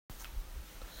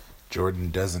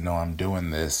Jordan doesn't know I'm doing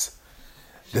this.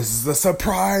 This is a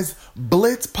surprise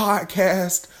Blitz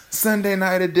podcast, Sunday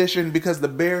night edition, because the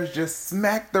Bears just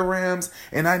smacked the Rams,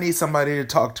 and I need somebody to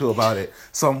talk to about it.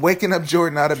 So I'm waking up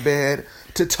Jordan out of bed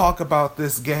to talk about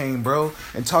this game, bro,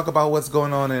 and talk about what's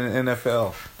going on in the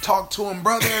NFL. Talk to him,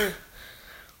 brother.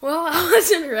 Well, I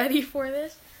wasn't ready for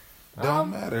this.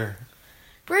 Don't matter.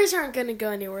 Bears aren't going to go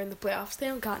anywhere in the playoffs. They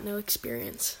don't got no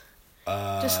experience.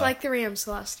 Just like the Rams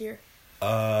last year.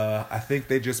 I think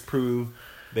they just proved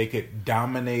they could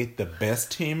dominate the best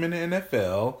team in the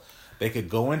NFL. They could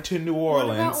go into New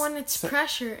Orleans. What about when it's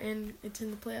pressure and it's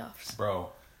in the playoffs?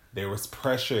 Bro, there was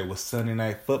pressure. It was Sunday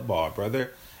Night Football,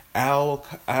 brother. Al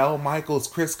Michaels,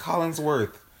 Chris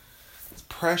Collinsworth. It's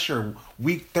pressure.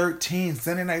 Week 13,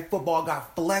 Sunday Night Football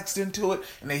got flexed into it,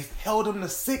 and they held them to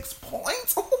 6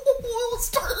 points.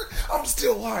 I'm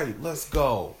still hyped.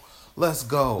 Let's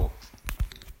go.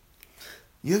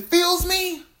 You feels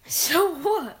me? So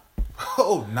what?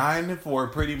 Oh,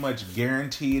 9-4, pretty much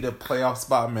guaranteed a playoff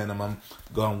spot minimum.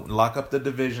 Going to lock up the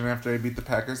division after they beat the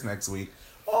Packers next week.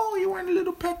 Oh, you wearing a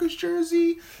little Packers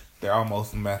jersey? They're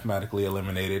almost mathematically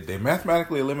eliminated. They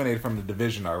mathematically eliminated from the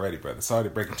division already, brother. Sorry to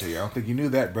break it to you. I don't think you knew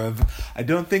that, bruv. I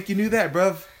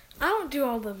don't do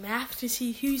all the math to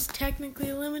see who's technically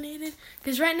eliminated.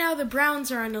 Because right now the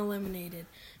Browns are uneliminated.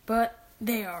 But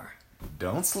they are.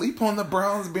 Don't sleep on the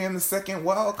Browns being the second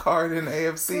wild card in the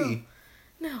AFC.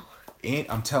 No.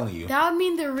 I'm telling you. That would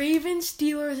mean the Ravens,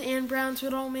 Steelers, and Browns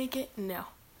would all make it? No.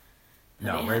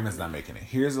 No, Ravens not making it.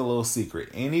 Here's a little secret.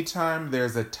 Anytime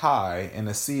there's a tie in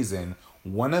a season,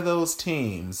 one of those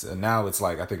teams, and now it's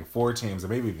like, I think 4 teams, or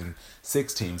maybe even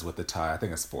 6 teams with the tie. I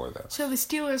think it's 4, though. So the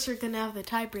Steelers are going to have the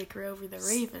tiebreaker over the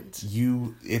Ravens.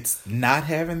 It's not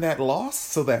having that loss,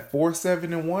 so that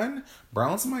 4-7-1,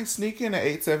 Browns might sneak in at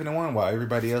 8-7-1 while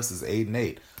everybody else is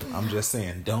 8-8. I'm just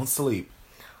saying, don't sleep.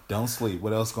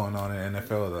 What else going on in the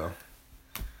NFL, though?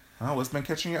 Oh, what's been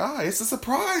catching your eye? It's a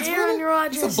surprise, Aaron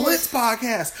Rodgers. It's a Blitz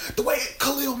podcast. The way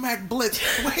Khalil Mack Blitz.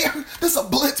 This is a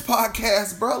Blitz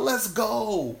podcast, bro. Let's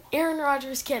go. Aaron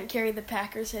Rodgers can't carry the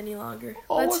Packers any longer.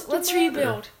 Oh, let's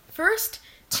rebuild. First,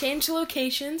 change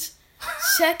locations.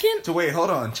 Second... Hold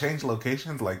on. Change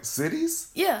locations like cities?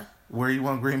 Yeah. Where you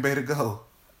want Green Bay to go?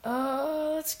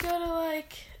 Let's go to,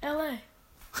 L.A.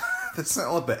 That's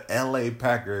not what the L.A.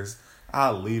 Packers...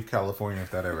 I'll leave California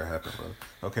if that ever happened, bro.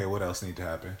 Okay, what else need to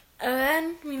happen? And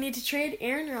then we need to trade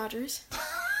Aaron Rodgers.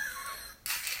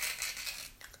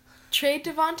 Trade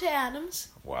Devonta Adams.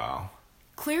 Wow.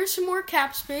 Clear some more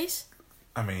cap space.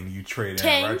 I mean, you trade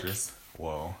Tank. Aaron Rodgers.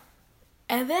 Whoa.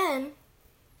 And then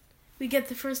we get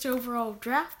the first overall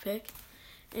draft pick.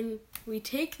 And we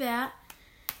take that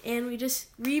and we just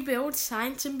rebuild,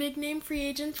 sign some big name free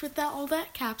agents with all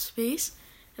that cap space.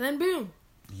 And then boom.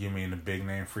 You mean a big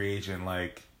name free agent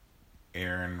like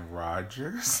Aaron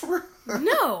Rodgers?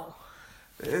 No.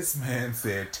 This man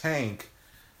said tank.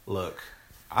 Look,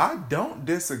 I don't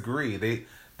disagree.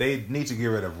 They need to get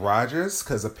rid of Rodgers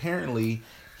because apparently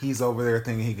he's over there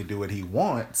thinking he can do what he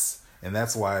wants. And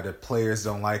that's why the players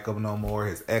don't like him no more.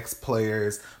 His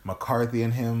ex-players, McCarthy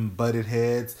and him butted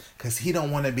heads because he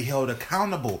don't want to be held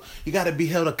accountable. You got to be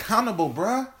held accountable,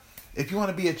 bruh. If you want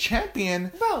to be a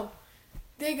champion. Bro.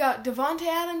 They got Devonta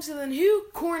Adams and then who?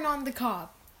 Corn on the cob.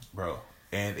 Bro.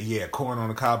 And yeah, Corn on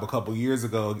the cob a couple years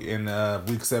ago in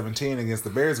week 17 against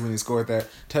the Bears when he scored that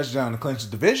touchdown to clinch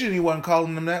the division. He wasn't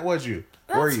calling them that, was you?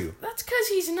 Were you? That's because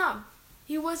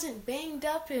he wasn't banged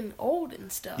up and old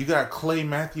and stuff. You got Clay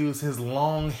Matthews, his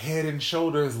long head and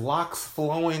shoulders, locks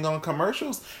flowing on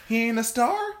commercials. He ain't a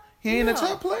star? He ain't a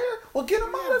top player? Well, get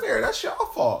him out of there. That's y'all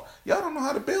fault. Y'all don't know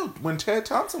how to build. When Ted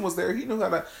Thompson was there, he knew how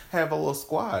to have a little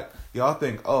squad. Y'all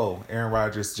think, Aaron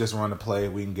Rodgers just run the play,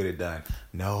 we can get it done.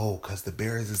 No, because the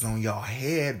Bears is on y'all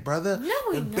head, brother.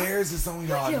 No, the Bears is on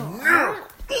y'all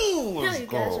neck. No, you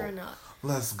guys are not.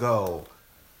 Let's go.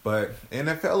 But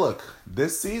NFL, look,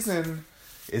 this season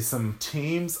is some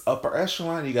teams upper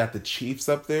echelon. You got the Chiefs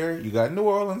up there. You got New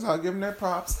Orleans. I'll give them their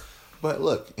props. But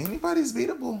look, anybody's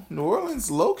beatable. New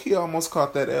Orleans low-key almost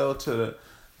caught that L to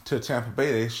Tampa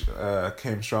Bay. They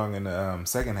came strong in the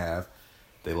second half.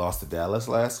 They lost to Dallas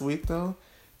last week, though.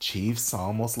 Chiefs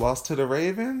almost lost to the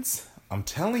Ravens. I'm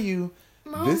telling you.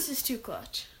 Mahomes is too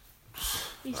clutch.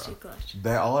 He's too clutch.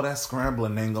 All that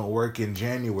scrambling ain't going to work in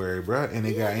January, bro. And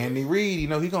they got Andy Reid. He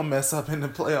going to mess up in the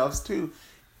playoffs, too.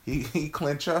 He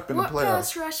clinch up in the playoffs. What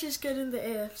pass rush is good in the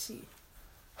AFC?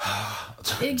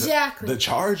 Exactly. The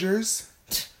Chargers.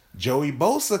 Joey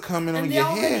Bosa coming on your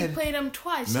head. And they already played him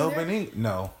twice. Melvin Ingram.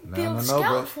 No,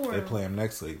 bro. They play him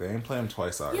next week. They ain't playing him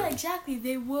twice already. Yeah, exactly.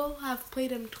 They will have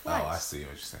played him twice. Oh, I see what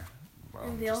you're saying. Bro,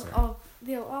 and they'll all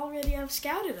they'll already have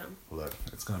scouted him. Look,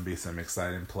 it's going to be some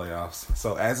exciting playoffs.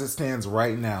 So as it stands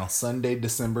right now, Sunday,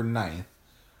 December 9th,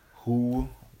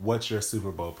 what's your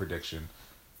Super Bowl prediction?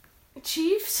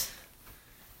 Chiefs.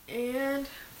 And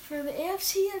for the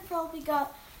AFC, I probably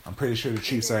got... I'm pretty sure the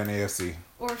Chiefs are in the AFC.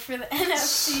 Or for the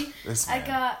NFC, I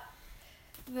got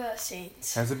the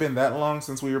Saints. Has it been that long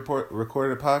since we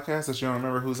recorded a podcast that you don't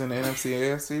remember who's in the NFC,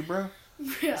 AFC, bro?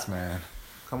 Yeah. This man.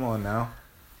 Come on now.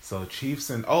 So Chiefs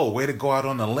and... Oh, way to go out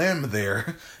on a limb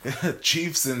there.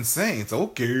 Chiefs and Saints.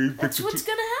 Okay. That's what's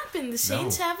going to happen. The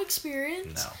Saints have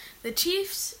experience. No. The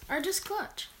Chiefs are just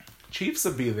clutch. Chiefs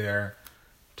will be there.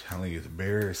 I'm telling you, the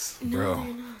Bears, No, bro.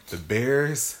 they're not. The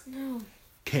Bears No.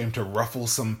 came to ruffle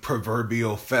some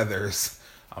proverbial feathers.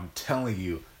 I'm telling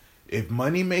you, if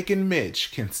money-making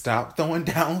Mitch can stop throwing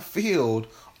downfield,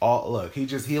 look, he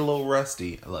a little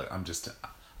rusty. Look, I'm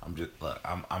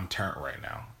turned right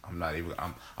now.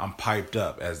 I'm piped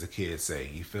up, as the kids say.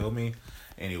 You feel me?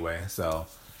 Anyway, so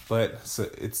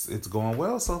it's going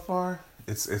well so far.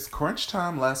 It's crunch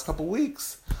time. Last couple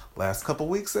weeks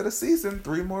of the season.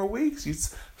 3 more weeks. You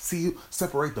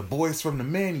separate the boys from the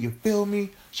men. You feel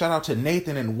me? Shout out to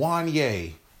Nathan and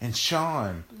Wanye and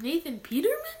Sean. Nathan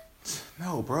Peterman?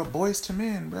 No, bro. Boys to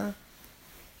Men, bro.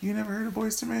 You never heard of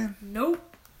Boys to Men?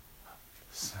 Nope.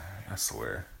 I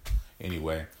swear.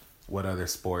 Anyway, what other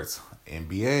sports?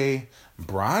 NBA.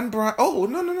 Bron. Oh,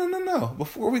 no.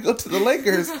 Before we go to the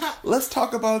Lakers, let's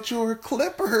talk about your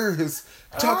Clippers.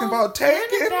 Talking about tanking.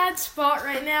 We're in a bad spot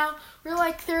right now. We're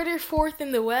like 3rd or 4th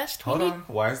in the West. Hold on.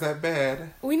 Why is that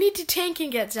bad? We need to tank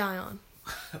and get Zion.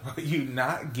 You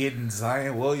not getting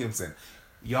Zion Williamson.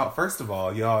 Y'all, first of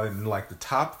all, y'all in like the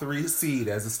top 3 seed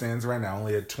as it stands right now,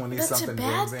 only at 20-something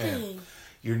games in.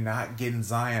 You're not getting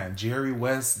Zion. Jerry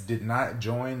West did not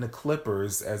join the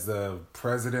Clippers as the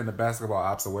president of basketball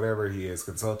ops or whatever he is,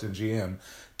 consultant GM,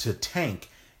 to tank.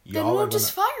 Then we'll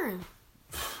just fire him.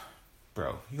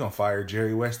 Bro, you gonna fire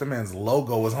Jerry West? The man's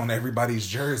logo was on everybody's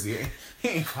jersey. He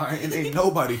ain't firing. Ain't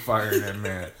nobody firing that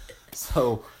man.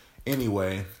 So,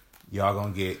 anyway, y'all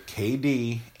gonna get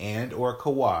KD and or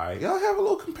Kawhi. Y'all have a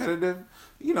little competitive,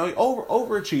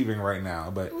 overachieving right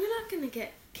now. But we're not gonna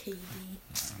get KD.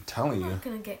 I'm telling you. We're not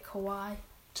gonna get Kawhi.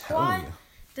 Telling Kawhi you.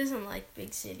 Doesn't like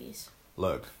big cities.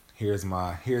 Look, here's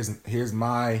my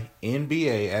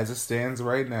NBA as it stands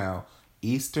right now.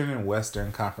 Eastern and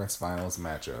Western Conference Finals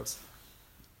matchups.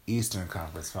 Eastern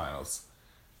Conference Finals.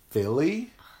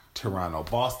 Philly, Toronto.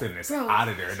 Boston is out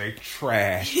of there. They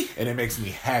trash. And it makes me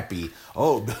happy.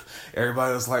 Oh,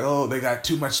 everybody was like, oh, they got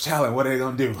too much talent. What are they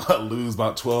going to do? Lose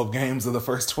about 12 games of the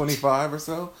first 25 or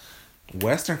so?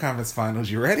 Western Conference Finals.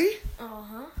 You ready?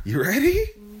 Uh-huh. You ready?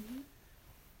 Mm-hmm.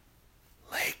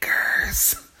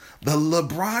 Lakers. The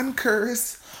LeBron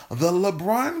curse. And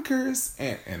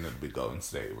it'll be Golden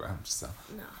State, bro.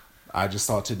 No. I just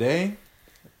saw today,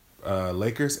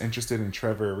 Lakers interested in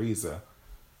Trevor Ariza.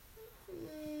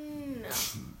 No.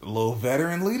 A little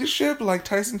veteran leadership like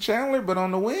Tyson Chandler, but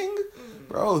on the wing.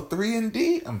 Bro,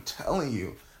 3-and-D. I'm telling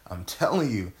you.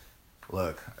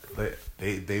 Look,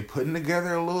 they putting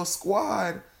together a little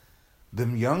squad.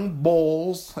 Them young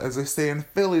bulls, as they say in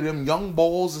Philly, them young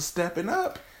bulls are stepping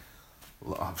up.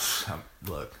 Look, I'm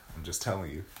just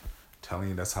telling you.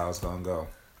 That's how it's going to go.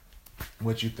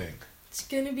 What you think? It's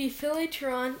going to be Philly,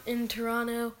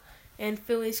 Toronto, and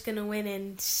Philly's going to win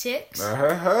in 6.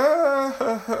 And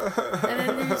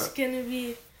then there's going to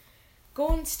be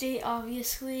Golden State,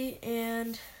 obviously,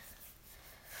 and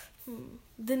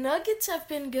the Nuggets have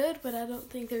been good, but I don't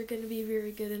think they're going to be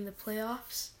very good in the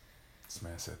playoffs. This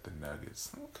man said the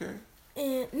Nuggets. Okay.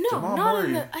 And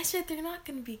no, I said they're not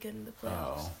going to be good in the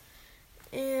playoffs. Oh.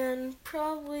 And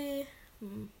probably...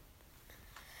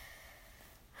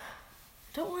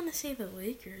 don't want to say the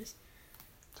Lakers.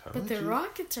 But the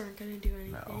Rockets aren't going to do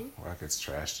anything. No, Rockets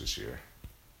trash this year.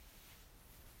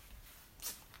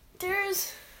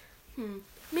 There's...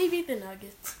 maybe the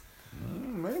Nuggets.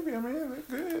 Maybe. I mean,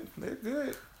 they're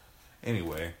good.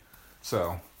 Anyway,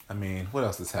 so, I mean, what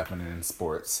else is happening in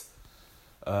sports?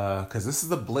 Because this is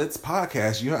the Blitz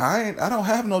podcast. I don't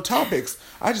have no topics.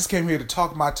 I just came here to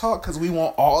talk my talk because we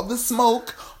want all the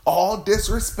smoke, all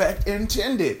disrespect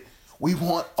intended. We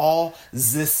want all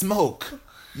the smoke.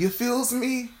 You feels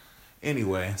me?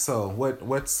 Anyway, so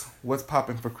what's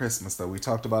popping for Christmas though? We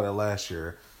talked about it last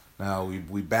year. Now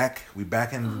we back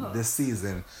in this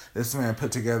season. This man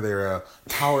put together a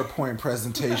PowerPoint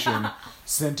presentation,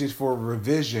 sent it for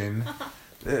revision,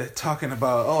 talking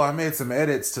about, I made some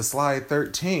edits to slide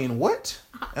 13. What?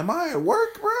 Am I at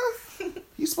work, bruh?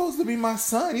 You supposed to be my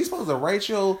son. You supposed to write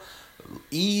your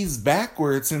ease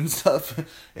backwards and stuff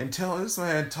and tell this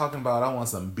man talking about I want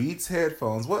some Beats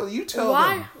headphones. Well, you tell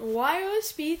them.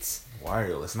 Wireless Beats.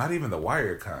 Wireless, not even the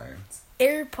wired kinds.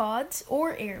 AirPods.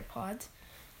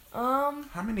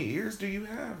 How many ears do you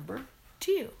have, bro?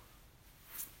 2.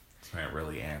 This man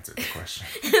really answered the question.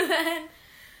 And then,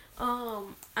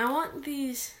 I want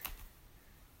these,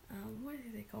 what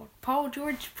are they called? Paul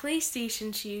George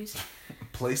PlayStation shoes.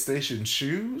 PlayStation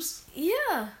shoes?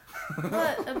 Yeah.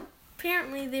 But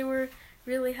apparently they were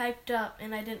really hyped up,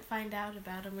 and I didn't find out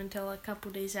about them until a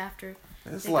couple days after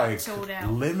it's they like got sold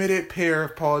out. Limited pair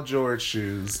of Paul George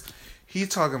shoes. He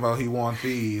talking about he want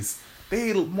these.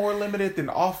 They more limited than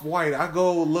Off-White. I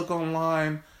go look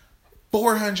online,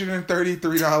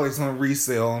 $433 on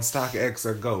resale on StockX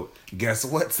or GOAT. Guess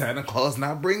what? Santa Claus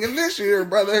not bringing this year,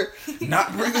 brother.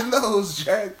 Not bringing those,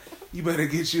 Jack. You better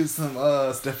get you some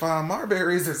Stephon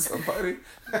Marbury's or somebody.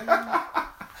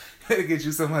 Better get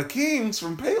you some Hakeem's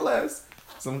from Payless.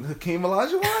 Some Hakeem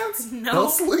Olajuwons. No.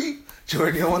 Don't sleep.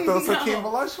 Jordan, you want those Hakeem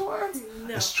Olajuwons?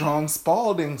 No. A strong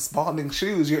Spalding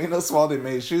shoes. You ain't know Spalding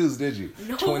made shoes, did you?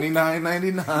 No.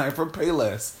 $29.99 from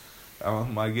Payless.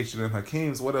 Might get you them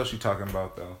Hakeem's. What else you talking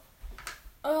about though?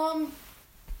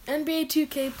 NBA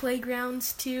 2K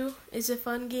Playgrounds 2 is a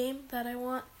fun game that I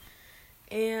want.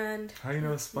 And How you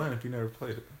know it's fun if you never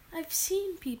played it? I've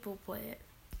seen people play it.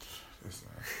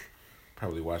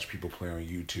 Probably watch people play on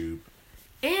YouTube.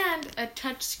 And a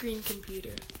touchscreen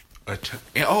computer.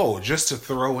 Just to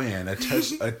throw in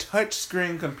a touch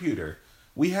screen computer.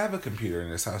 We have a computer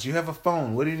in this house. You have a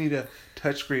phone. What do you need a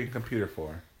touchscreen computer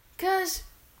for? 'Cause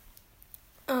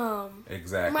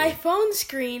Exactly. my phone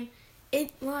screen,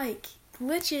 it like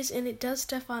glitches and it does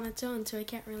stuff on its own, so I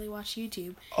can't really watch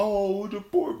YouTube. Oh, the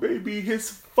poor baby,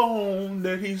 his phone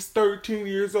that he's 13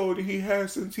 years old and he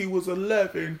has since he was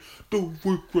 11 don't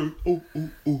work right. Oh.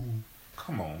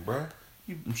 Come on, bruh.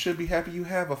 You should be happy you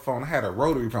have a phone. I had a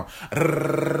rotary phone.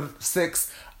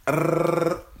 6.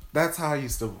 That's how I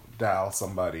used to dial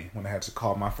somebody when I had to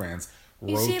call my friends.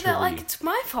 You say that like it's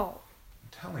my fault.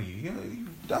 I'm telling you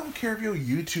don't care if your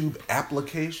YouTube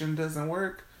application doesn't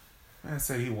work. Man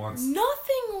said he wants...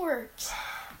 Nothing works.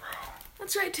 Bro.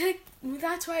 That's why it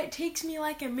takes me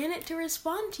like a minute to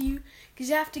respond to you,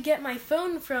 because I have to get my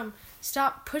phone from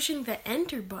stop pushing the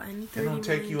enter button. It don't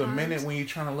take you a minute when you're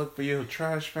trying to look for your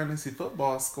trash fantasy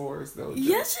football scores, though.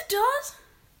 Yes, it does.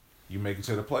 You make it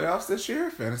to the playoffs this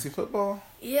year, fantasy football?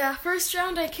 Yeah, first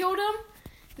round I killed him.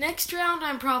 Next round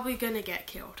I'm probably gonna get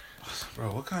killed.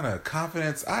 Bro, what kind of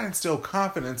confidence? I instill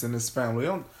confidence in this family.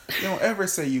 You don't ever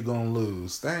say you gonna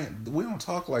lose. We don't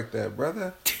talk like that,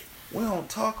 brother. We don't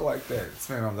talk like that. This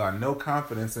man don't got no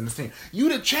confidence in this team. You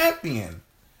the champion.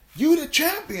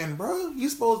 Bro. You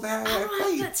supposed to have that I don't have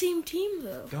faith. that same team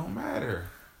though. Don't matter.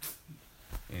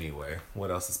 Anyway,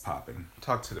 what else is popping?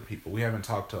 Talk to the people. We haven't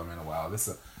talked to them in a while. This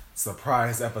is a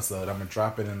surprise episode. I'm gonna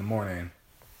drop it in the morning.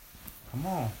 Come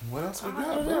on. What else we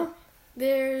got, bro?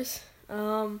 There's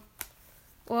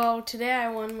well, today I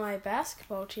won my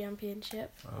basketball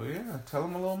championship. Oh yeah, tell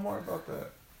them a little more about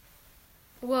that.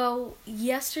 Well,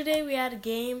 yesterday we had a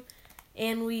game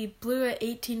and we blew an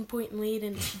 18-point lead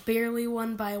and barely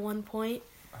won by 1 point.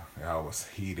 I was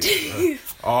heated,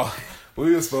 bro.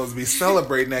 We were supposed to be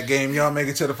celebrating that game. Y'all make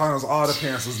it to the finals. All the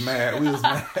parents was mad. We was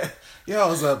mad. Y'all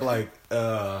was up like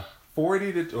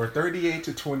 38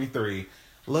 to 23.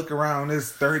 Look around, it's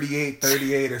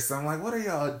 38 or something. Like, what are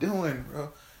y'all doing, bro?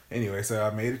 Anyway, so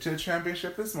I made it to the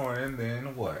championship this morning.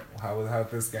 Then what?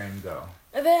 How'd this game go?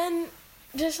 And then,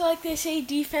 just like they say,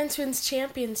 defense wins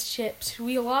championships.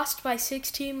 We lost by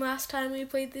 16 last time we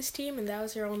played this team, and that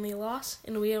was our only loss.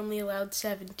 And we only allowed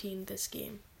 17 this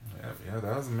game. Yeah,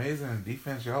 that was amazing.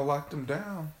 Defense, y'all locked them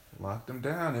down.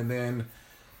 And then,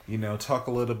 talk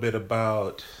a little bit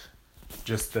about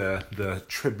just the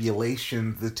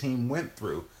tribulation the team went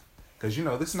through. Because,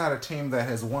 this is not a team that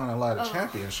has won a lot of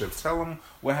championships. Tell them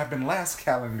what happened last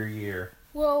calendar year.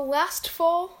 Well, last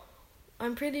fall,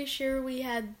 I'm pretty sure we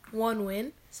had 1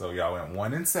 win. So y'all went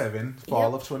 1-7,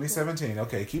 fall of 2017.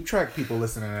 Okay, keep track, people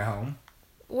listening at home.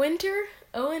 Winter,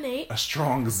 0-8. A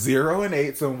strong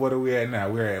 0-8. So what are we at now?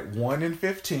 We're at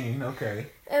 1-15. Okay.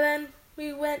 And then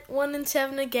we went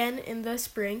 1-7 again in the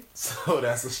spring. So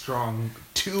that's a strong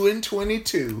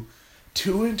 2-22.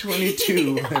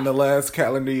 2-22 in the last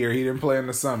calendar year. He didn't play in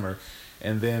the summer.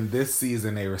 And then this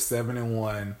season they were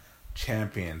 7-1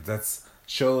 champions. That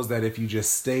shows that if you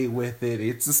just stay with it,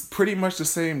 it's just pretty much the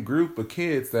same group of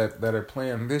kids that are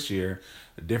playing this year.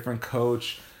 A different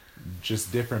coach,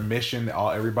 just different mission.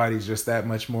 Everybody's just that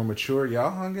much more mature.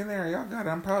 Y'all hung in there. Y'all got it.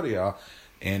 I'm proud of y'all.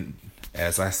 And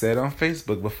as I said on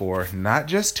Facebook before, not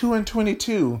just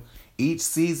 2-22. Each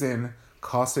season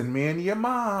costing me and your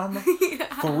mom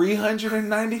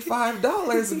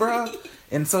 $395, bro.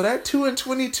 And so that 2 and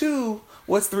 22,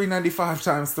 what's $395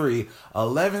 times 3?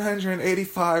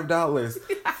 $1,185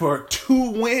 for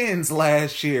 2 wins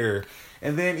last year.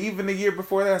 And then even the year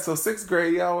before that, so 6th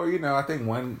grade, y'all were, I think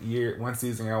one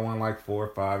season y'all won like 4 or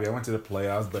 5. Y'all went to the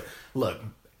playoffs. But look,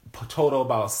 total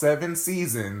about 7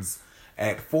 seasons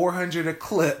at $400 a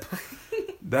clip.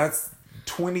 That's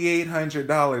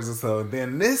 $2,800 or so. And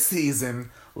then this season,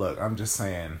 look, I'm just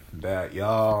saying that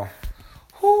y'all,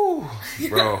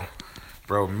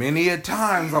 bro, many a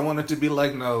times I wanted to be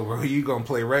like, no, bro, you gonna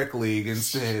play rec league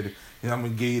instead. I'm gonna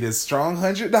give you this strong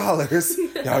 $100.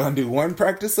 Y'all gonna do 1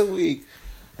 practice a week.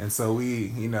 And so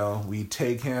we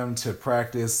take him to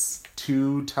practice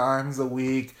 2 times a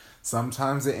week.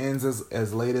 Sometimes it ends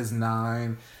as late as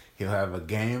 9. He'll have a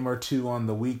game or 2 on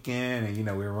the weekend,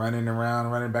 and we're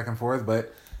running back and forth,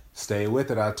 but stay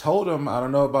with it. I told him, I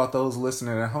don't know about those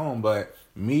listening at home, but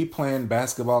me playing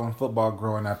basketball and football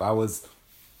growing up, I was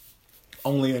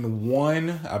only in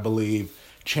 1, I believe,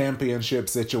 championship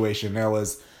situation. That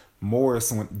was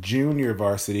Morris went junior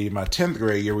varsity. My 10th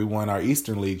grade year, we won our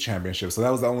Eastern League championship. So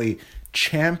that was the only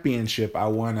championship I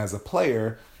won as a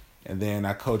player. And then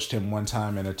I coached him one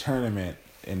time in a tournament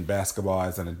in basketball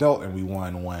as an adult, and we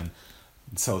won 1.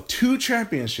 So 2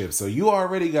 championships. So you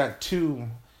already got 2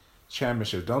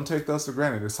 championships. Don't take those for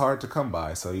granted. It's hard to come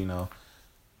by. So,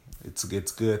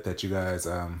 it's good that you guys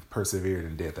persevered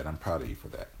and did that. I'm proud of you for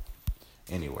that.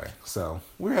 Anyway, so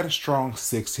we're at a strong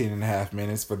 16 and a half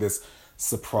minutes for this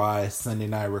surprise Sunday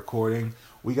night recording.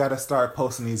 We got to start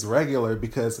posting these regular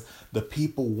because the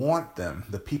people want them.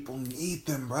 The people need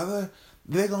them, brother.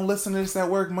 They're going to listen to this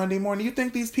at work Monday morning. You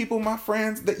think these people, my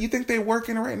friends, that you think they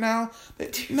working right now?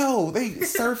 No, they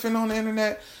surfing on the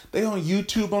internet. They on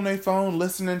YouTube on their phone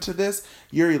listening to this.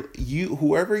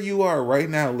 Whoever you are right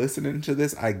now listening to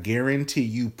this, I guarantee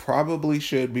you probably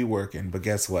should be working. But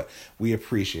guess what? We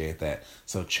appreciate that.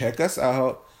 So check us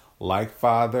out. Like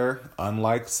Father,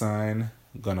 Unlike Son.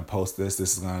 I'm going to post this.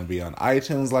 This is going to be on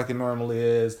iTunes like it normally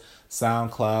is.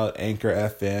 SoundCloud, Anchor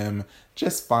FM.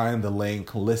 Just find the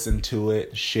link, listen to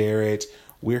it, share it.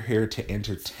 We're here to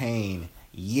entertain.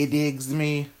 You digs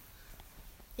me?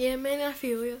 Yeah, man, I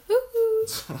feel you.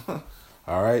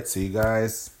 All right, see you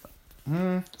guys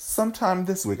sometime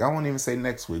this week. I won't even say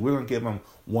next week. We're going to give them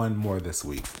 1 more this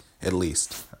week, at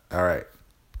least. All right.